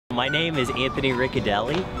My name is Anthony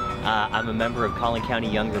Ricciardi. I'm a member of Collin County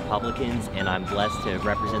Young Republicans, and I'm blessed to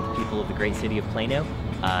represent the people of the great city of Plano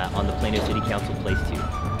on the Plano City Council Place 2.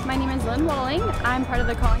 My name is Lynn Walling. I'm part of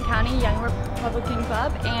the Collin County Young Republican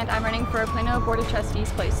Club, and I'm running for Plano Board of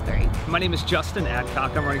Trustees Place 3. My name is Justin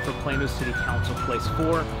Adcock. I'm running for Plano City Council Place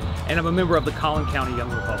 4, and I'm a member of the Collin County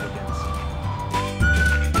Young Republicans.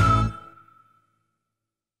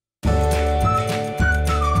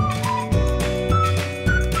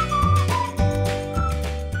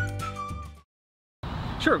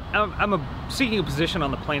 Sure, I'm seeking a position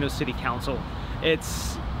on the Plano City Council. You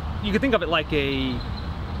can think of it like a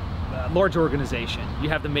large organization. You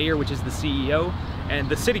have the mayor, which is the CEO, and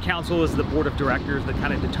the city council is the board of directors that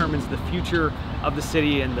kind of determines the future of the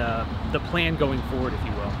city and the plan going forward, if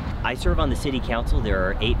you will. I serve on the city council. There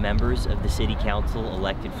are 8 members of the city council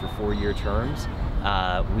elected for 4-year terms.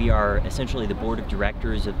 We are essentially the board of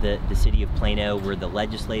directors of the city of Plano. We're the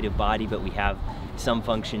legislative body, but we have some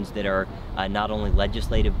functions that are not only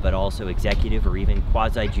legislative but also executive or even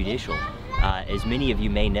quasi-judicial. As many of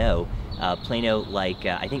you may know, Plano, like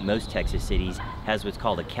I think most Texas cities, has what's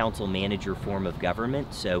called a council manager form of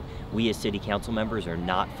government. So we as city council members are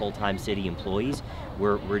not full-time city employees.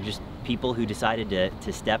 We're just people who decided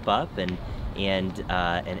to step up and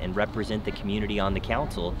represent the community on the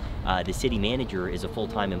council. The city manager is a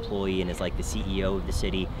full-time employee and is like the CEO of the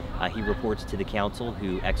city. He reports to the council,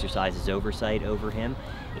 who exercises oversight over him,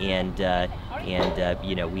 and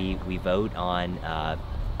you know, we vote on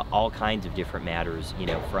all kinds of different matters, you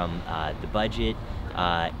know, from the budget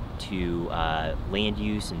to land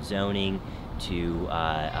use and zoning to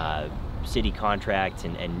city contracts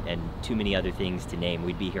and too many other things to name.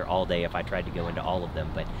 We'd be here all day if I tried to go into all of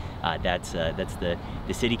them, but that's the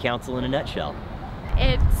city council in a nutshell.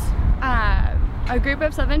 It's a group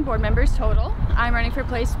of 7 board members total. I'm running for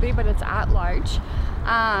place 3, but it's at large.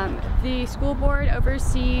 The school board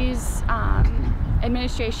oversees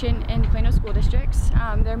administration in Plano school districts.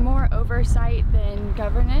 They're more oversight than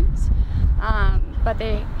governance, but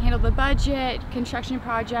they handle the budget, construction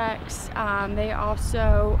projects. They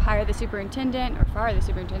also hire the superintendent or fire the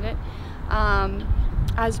superintendent,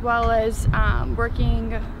 as well as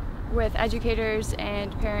working with educators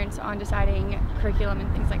and parents on deciding curriculum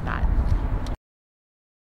and things like that.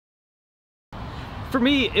 For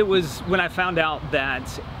me, it was when I found out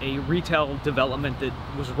that a retail development that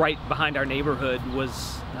was right behind our neighborhood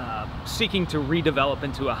was seeking to redevelop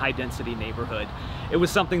into a high-density neighborhood. It was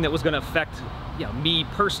something that was going to affect, you know, me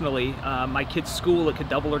personally, my kids' school. It could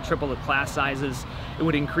double or triple the class sizes. It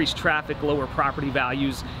would increase traffic, lower property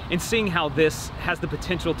values, and seeing how this has the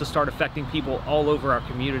potential to start affecting people all over our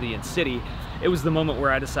community and city, it was the moment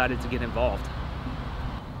where I decided to get involved.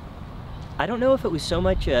 I don't know if it was so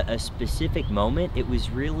much a specific moment. It was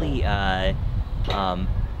really a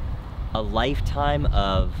lifetime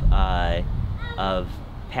of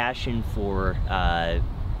passion for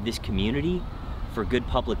this community, for good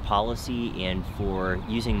public policy, and for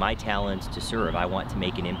using my talents to serve. I want to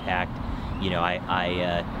make an impact. You know,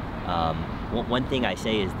 one thing I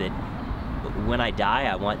say is that when I die,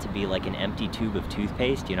 I want to be like an empty tube of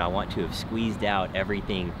toothpaste. You know, I want to have squeezed out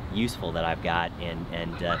everything useful that I've got and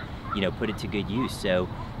you know, put it to good use. So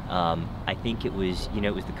I think it was, you know,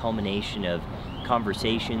 it was the culmination of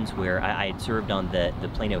conversations where I had served on the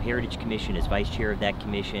Plano Heritage Commission as vice chair of that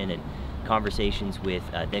commission, and conversations with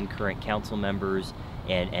then current council members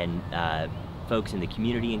and folks in the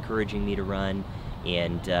community encouraging me to run,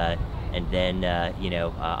 and then you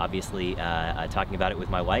know, obviously talking about it with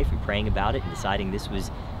my wife and praying about it and deciding this was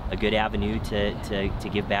a good avenue to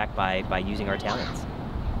give back by using our talents.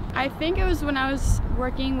 I think it was when I was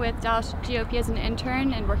working with Dallas GOP as an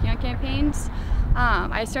intern and working on campaigns.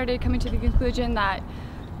 I started coming to the conclusion that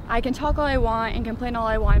I can talk all I want and complain all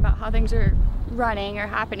I want about how things are running or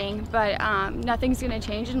happening, but nothing's going to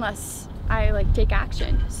change unless I take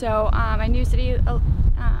action. So I knew city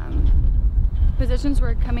positions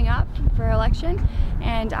were coming up for election,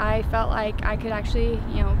 and I felt like I could actually,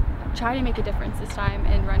 you know, try to make a difference this time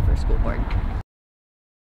and run for school board.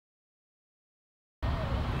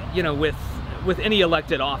 You know, with any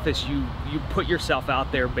elected office, you put yourself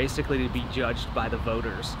out there basically to be judged by the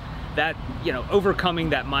voters. That, you know, overcoming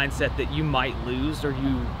that mindset that you might lose, or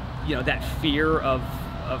you know, that fear of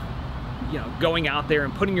you know, going out there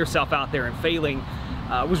and putting yourself out there and failing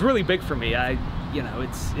was really big for me. You know,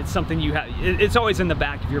 it's something you have. It's always in the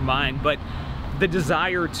back of your mind, but the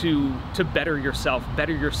desire to better yourself,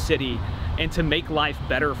 better your city, and to make life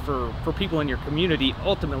better for people in your community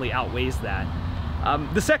ultimately outweighs that.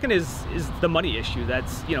 The second is the money issue.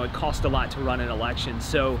 That's, you know, it costs a lot to run an election.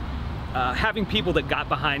 So having people that got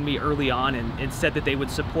behind me early on and said that they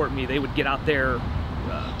would support me, they would get out there,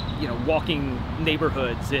 you know, walking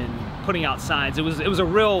neighborhoods and putting out signs. It was a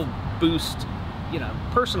real boost, you know,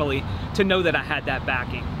 personally, to know that I had that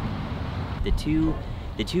backing. The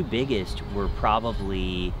two biggest were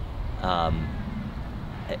probably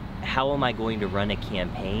how am I going to run a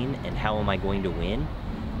campaign and how am I going to win?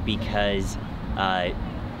 Because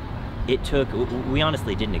it took, we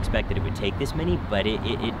honestly didn't expect that it would take this many, but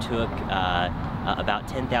it took about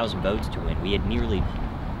 10,000 votes to win. We had nearly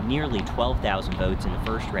 12,000 votes in the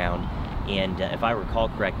first round, and if I recall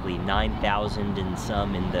correctly, 9,000 and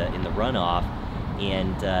some in the runoff.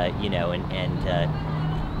 And you know,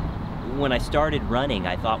 when I started running,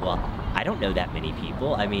 I thought, well, I don't know that many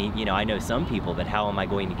people. I mean, you know, I know some people, but how am I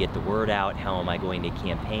going to get the word out? How am I going to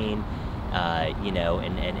campaign? You know,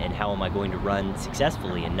 and how am I going to run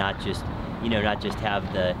successfully and not just, you know, not just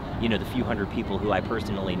have the, you know, the few hundred people who I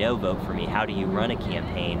personally know vote for me? How do you run a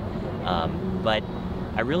campaign? But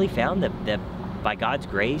I really found that by God's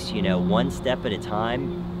grace, you know, one step at a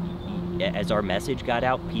time, as our message got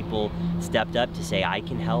out, people stepped up to say, I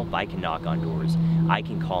can help, I can knock on doors, I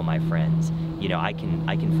can call my friends, you know, I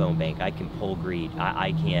can phone bank, I can poll greet,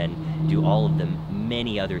 I can do all of the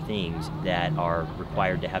many other things that are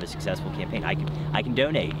required to have a successful campaign. I can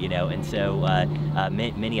donate, you know, and so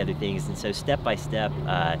many other things. And so step by step,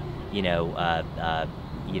 you know,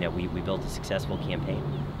 we built a successful campaign.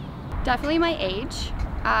 Definitely my age,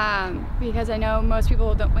 because I know most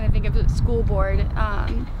people don't, when they think of a school board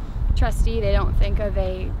trustee, they don't think of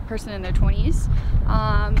a person in their 20s,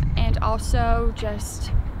 and also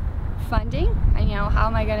just funding. And, you know, how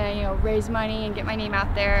am I gonna, you know, raise money and get my name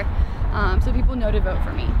out there so people know to vote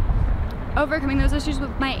for me. Overcoming those issues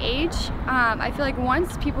with my age, I feel like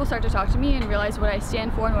once people start to talk to me and realize what I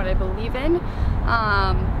stand for and what I believe in,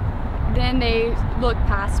 then they look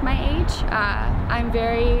past my age. I'm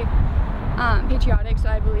very patriotic, so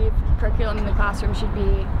I believe curriculum in the classroom should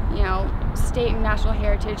be, you know, state and national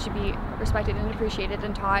heritage should be respected and appreciated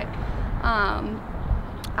and taught.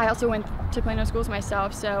 I also went to Plano schools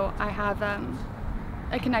myself, so I have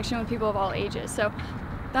a connection with people of all ages. So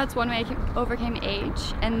that's one way I overcame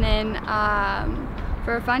age. And then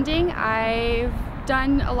for funding, I've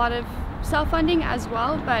done a lot of self-funding as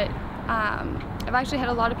well, but I've actually had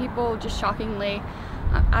a lot of people just shockingly,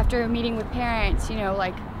 after meeting with parents, you know,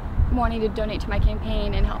 like wanting to donate to my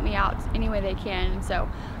campaign and help me out any way they can. And so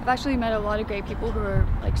I've actually met a lot of great people who are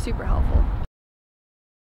like super helpful.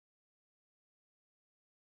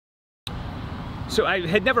 So I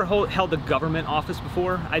had never held a government office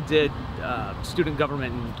before. I did student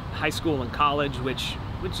government in high school and college, which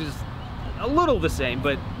is a little the same,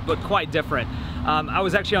 but quite different. I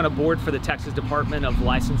was actually on a board for the Texas Department of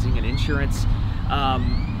Licensing and Insurance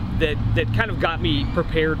that kind of got me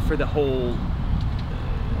prepared for the whole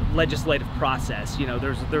legislative process. You know,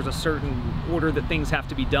 there's a certain order that things have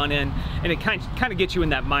to be done in, and it kind of gets you in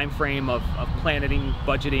that mind frame of planning,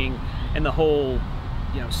 budgeting, and the whole,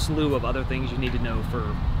 you know, slew of other things you need to know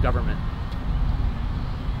for government.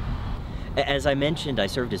 As I mentioned, I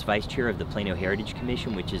served as vice chair of the Plano Heritage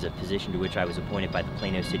Commission, which is a position to which I was appointed by the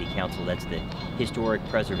Plano City Council. That's the Historic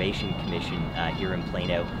Preservation Commission here in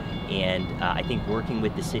Plano. And I think working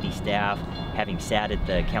with the city staff, having sat at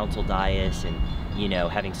the council dais and, you know,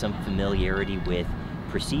 having some familiarity with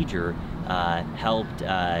procedure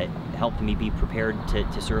helped me be prepared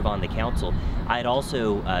to serve on the council. I had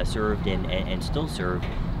also served and still serve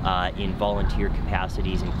in volunteer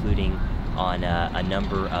capacities, including on a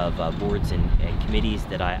number of boards and committees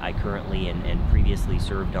that I currently and previously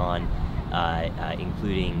served on,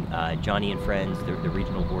 including Johnny and Friends, the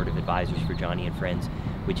Regional Board of Advisors for Johnny and Friends,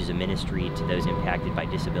 which is a ministry to those impacted by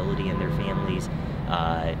disability and their families,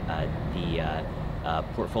 the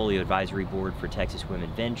Portfolio Advisory Board for Texas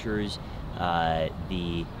Women Ventures,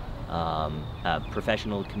 the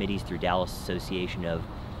professional committees through Dallas Association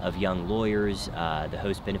of Young Lawyers, the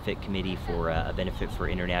Host Benefit Committee for a Benefit for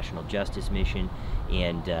International Justice Mission,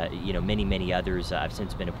 and you know, many others. I've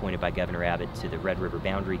since been appointed by Governor Abbott to the Red River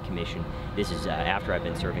Boundary Commission. This is after I've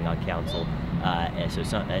been serving on council.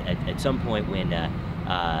 So at some point when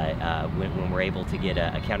we're able to get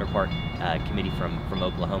a counterpart committee from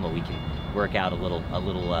Oklahoma, we can work out a little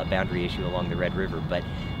boundary issue along the Red River. But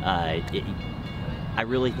I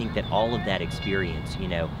really think that all of that experience, you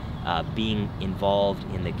know, being involved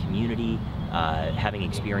in the community, having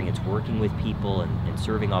experience working with people and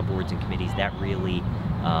serving on boards and committees, that really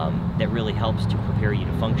helps to prepare you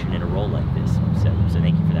to function in a role like this. So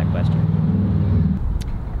thank you for that question.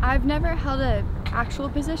 I've never held a actual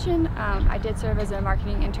position. I did serve as a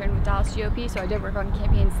marketing intern with Dallas GOP, so I did work on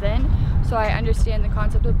campaigns then. So I understand the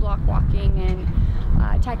concept of block walking and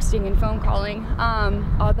texting and phone calling,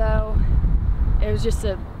 although it was just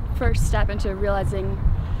a first step into realizing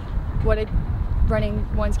what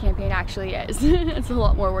running one's campaign actually is. It's a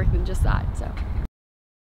lot more work than just that. So.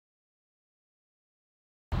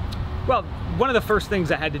 Well, one of the first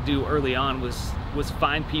things I had to do early on was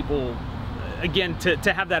find people, again,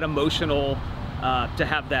 to have that emotional, to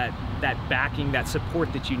have that backing, that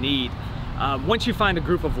support that you need. Once you find a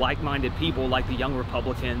group of like-minded people like the Young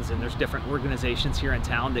Republicans, and there's different organizations here in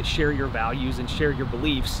town that share your values and share your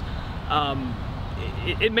beliefs,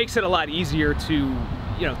 it makes it a lot easier to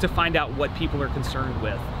find out what people are concerned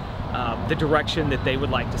with, the direction that they would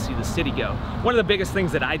like to see the city go. One of the biggest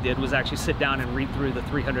things that I did was actually sit down and read through the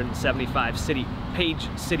 375-page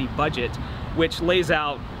city budget, which lays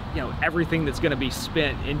out everything that's going to be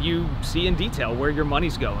spent, and you see in detail where your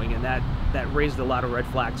money's going, and that raised a lot of red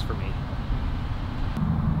flags for me.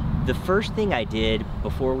 The first thing I did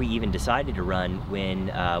before we even decided to run,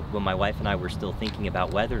 when my wife and I were still thinking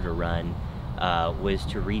about whether to run, was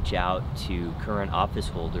to reach out to current office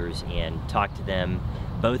holders and talk to them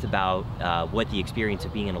both about what the experience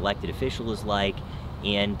of being an elected official is like,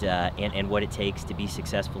 and what it takes to be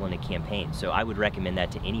successful in a campaign. So I would recommend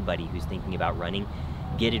that to anybody who's thinking about running.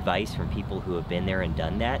 Get advice from people who have been there and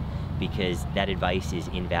done that, because that advice is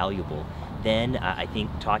invaluable. Then I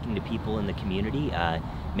think talking to people in the community,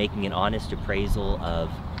 making an honest appraisal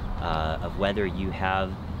of whether you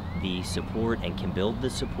have the support and can build the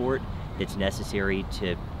support that's necessary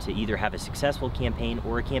to either have a successful campaign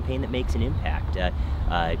or a campaign that makes an impact.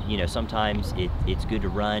 Sometimes it's good to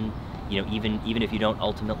run, even if you don't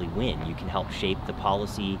ultimately win. You can help shape the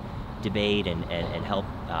policy debate and help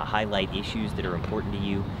highlight issues that are important to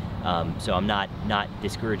you. So I'm not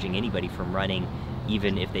discouraging anybody from running,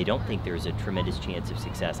 even if they don't think there's a tremendous chance of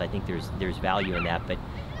success. I think there's value in that, but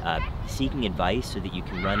seeking advice so that you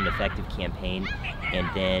can run an effective campaign, and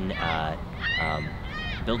then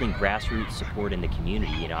building grassroots support in the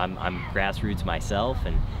community. I'm grassroots myself,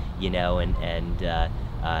 and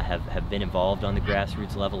have been involved on the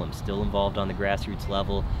grassroots level. I'm still involved on the grassroots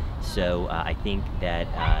level. So I think that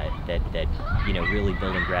really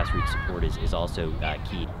building grassroots support is also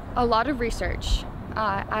key. A lot of research.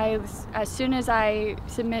 As soon as I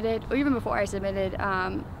submitted, or even before I submitted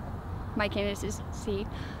my candidacy,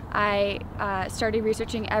 I started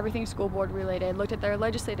researching everything school board related, looked at their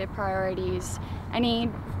legislative priorities,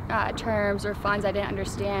 any terms or funds I didn't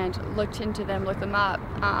understand, looked into them, looked them up,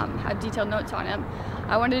 had detailed notes on them.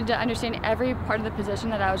 I wanted to understand every part of the position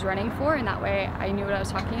that I was running for, and that way I knew what I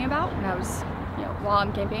was talking about when I was, while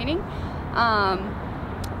I'm campaigning.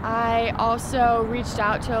 I also reached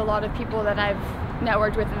out to a lot of people that I've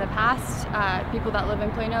networked with in the past, people that live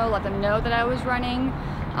in Plano, let them know that I was running,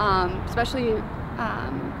 especially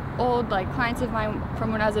old clients of mine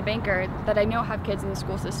from when I was a banker that I know have kids in the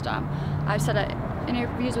school system. I've set up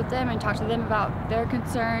interviews with them and talked to them about their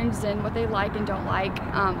concerns and what they like and don't like.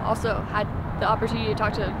 Also had the opportunity to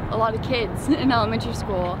talk to a lot of kids in elementary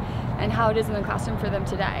school and how it is in the classroom for them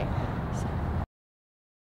today. So.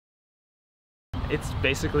 It's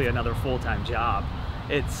basically another full-time job.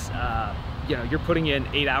 It's you're putting in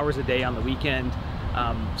 8 hours a day on the weekend,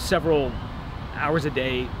 several hours a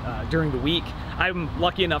day during the week. I'm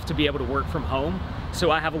lucky enough to be able to work from home,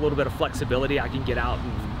 so I have a little bit of flexibility. I can get out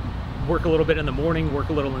and work a little bit in the morning, work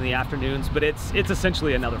a little in the afternoons, but it's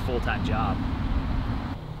essentially another full-time job.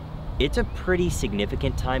 It's a pretty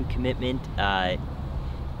significant time commitment.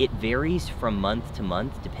 It varies from month to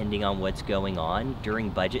month depending on what's going on. During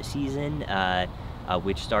budget season,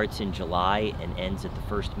 which starts in July and ends at the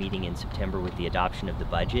first meeting in September with the adoption of the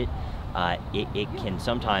budget, it can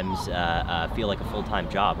sometimes feel like a full-time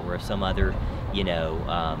job, or if some other,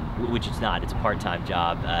 which it's not, it's a part-time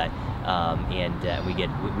job, and we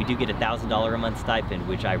do get $1,000 a month stipend,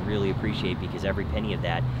 which I really appreciate, because every penny of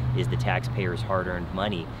that is the taxpayers' hard-earned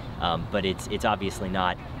money. But it's obviously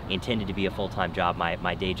not intended to be a full-time job.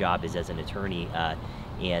 My day job is as an attorney, but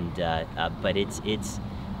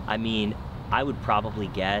I mean, I would probably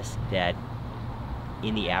guess that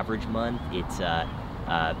in the average month, it's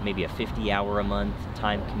maybe a 50-hour-a-month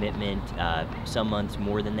time commitment. Some months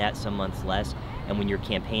more than that, some months less. And when you're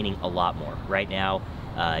campaigning, a lot more. Right now,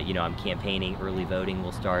 I'm campaigning. Early voting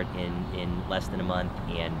will start in less than a month,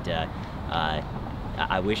 and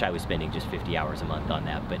I wish I was spending just 50 hours a month on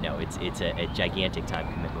that. But no, it's a gigantic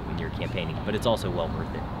time commitment when you're campaigning. But it's also well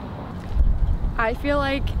worth it. I feel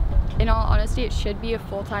like, in all honesty, it should be a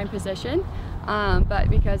full-time position, but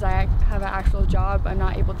because I have an actual job, I'm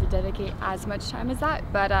not able to dedicate as much time as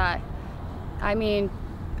that. But I mean,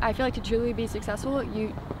 I feel like to truly be successful,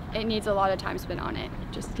 it needs a lot of time spent on it,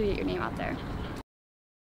 just to get your name out there.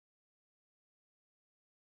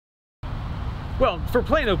 Well, for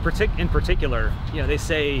Plano in particular, you know, they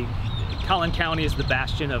say Collin County is the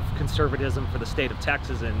bastion of conservatism for the state of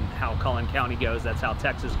Texas, and how Collin County goes, that's how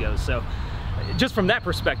Texas goes. So just from that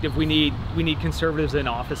perspective, we need conservatives in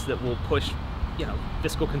office that will push, you know,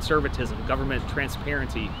 fiscal conservatism, government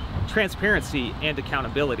transparency and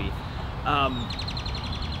accountability.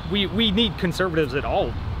 We need conservatives at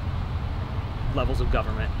all levels of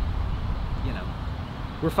government. You know,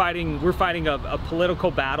 we're fighting a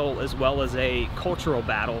political battle as well as a cultural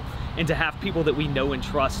battle, and to have people that we know and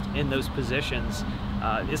trust in those positions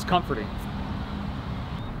is comforting.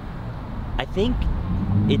 I think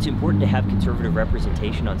it's important to have conservative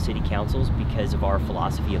representation on city councils because of our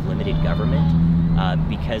philosophy of limited government,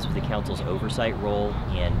 because of the council's oversight role,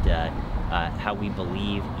 and how we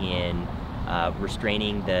believe in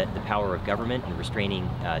restraining the power of government and restraining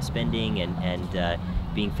spending and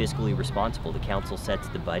being fiscally responsible. The council sets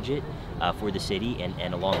the budget for the city,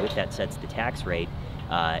 and along with that sets the tax rate,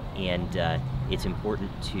 and it's important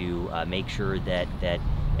to make sure that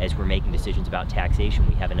as we're making decisions about taxation,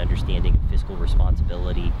 we have an understanding of fiscal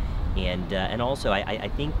responsibility, and also I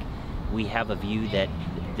think we have a view that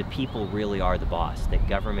the people really are the boss, that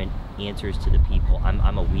government answers to the people.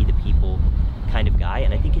 I'm a we the people kind of guy,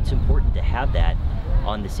 and I think it's important to have that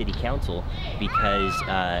on the city council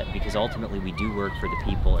because ultimately we do work for the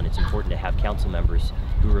people, and it's important to have council members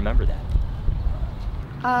who remember that.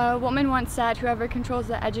 A woman once said, "Whoever controls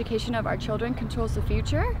the education of our children controls the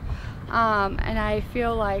future," and I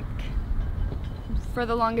feel like for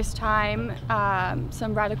the longest time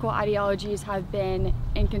some radical ideologies have been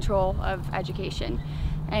in control of education,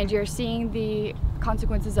 and you're seeing the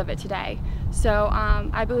consequences of it today. So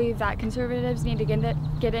I believe that conservatives need to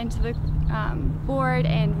get into the board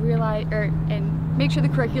and realize, and make sure the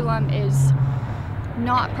curriculum is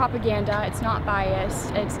not propaganda, it's not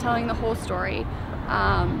biased, it's telling the whole story.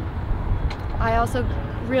 I also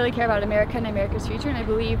really care about America and America's future, and I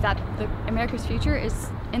believe that America's future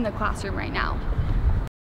is in the classroom right now.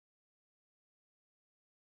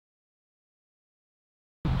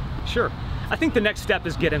 Sure. I think the next step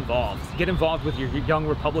is get involved. Get involved with your young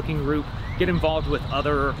Republican group. Get involved with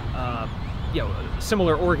other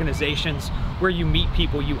similar organizations where you meet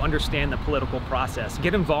people, you understand the political process.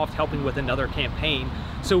 Get involved helping with another campaign,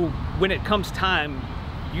 so when it comes time,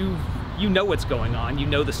 you know what's going on, you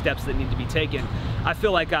know the steps that need to be taken. I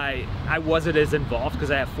feel like I wasn't as involved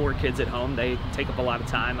because I have 4 kids at home. They take up a lot of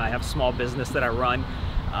time. I have a small business that I run.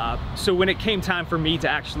 So when it came time for me to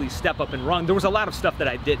actually step up and run, there was a lot of stuff that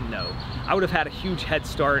I didn't know. I would have had a huge head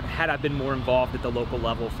start had I been more involved at the local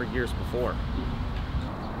level for years before.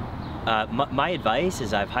 My advice,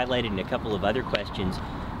 as I've highlighted in a couple of other questions,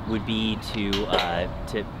 would be to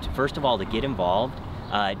first of all, to get involved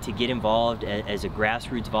as a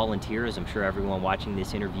grassroots volunteer, as I'm sure everyone watching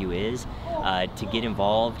this interview is, to get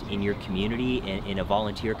involved in your community in a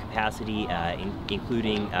volunteer capacity,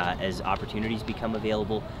 including as opportunities become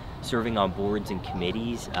available, serving on boards and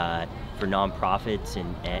committees for nonprofits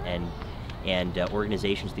and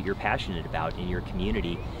organizations that you're passionate about in your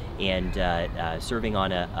community, and serving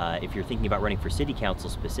on if you're thinking about running for city council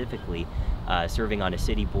specifically, serving on a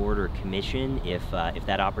city board or commission if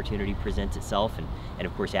that opportunity presents itself, and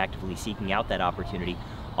of course actively seeking out that opportunity.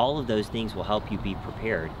 All of those things will help you be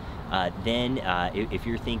prepared. Then if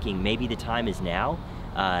you're thinking maybe the time is now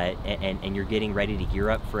and you're getting ready to gear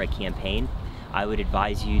up for a campaign, I would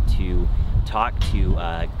advise you to talk to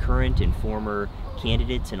current and former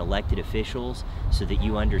candidates and elected officials so that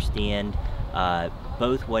you understand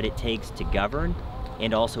both what it takes to govern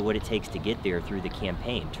and also what it takes to get there through the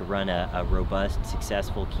campaign. To run a robust,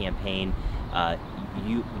 successful campaign,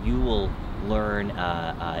 you will learn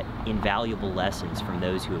invaluable lessons from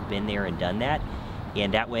those who have been there and done that.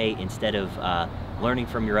 And that way, instead of learning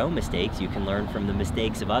from your own mistakes, you can learn from the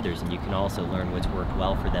mistakes of others, and you can also learn what's worked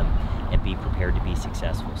well for them and be prepared to be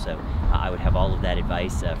successful. So I would have all of that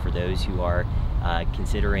advice for those who are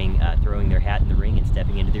considering throwing their hat in the ring and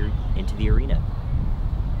stepping into the arena.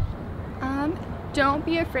 Don't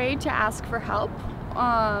be afraid to ask for help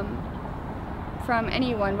from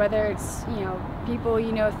anyone, whether it's people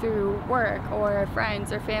through work or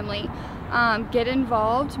friends or family. Get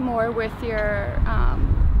involved more with your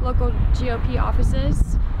local GOP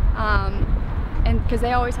offices, and because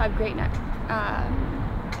they always have great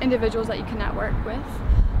individuals that you can network with.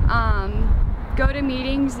 Go to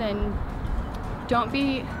meetings and don't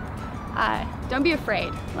be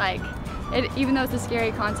afraid. Like, even though it's a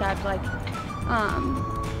scary concept, like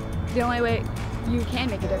the only way you can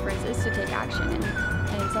make a difference is to take action,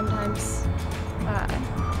 and sometimes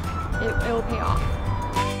it will pay off.